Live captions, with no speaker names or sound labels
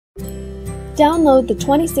Download the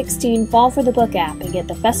 2016 Fall for the Book app and get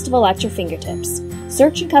the festival at your fingertips.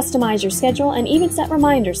 Search and customize your schedule and even set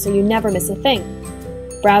reminders so you never miss a thing.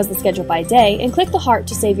 Browse the schedule by day and click the heart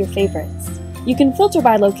to save your favorites. You can filter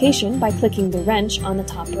by location by clicking the wrench on the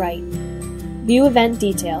top right. View event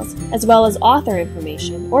details, as well as author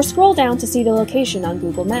information, or scroll down to see the location on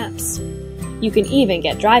Google Maps. You can even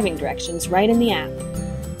get driving directions right in the app.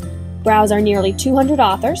 Browse our nearly 200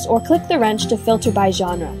 authors or click the wrench to filter by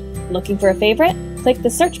genre. Looking for a favorite? Click the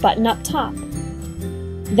search button up top.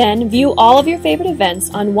 Then view all of your favorite events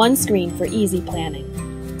on one screen for easy planning.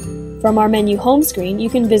 From our menu home screen, you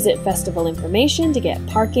can visit festival information to get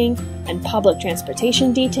parking and public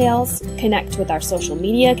transportation details, connect with our social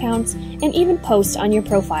media accounts, and even post on your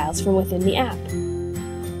profiles from within the app.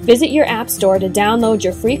 Visit your app store to download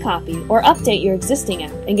your free copy or update your existing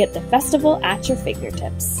app and get the festival at your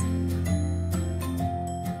fingertips.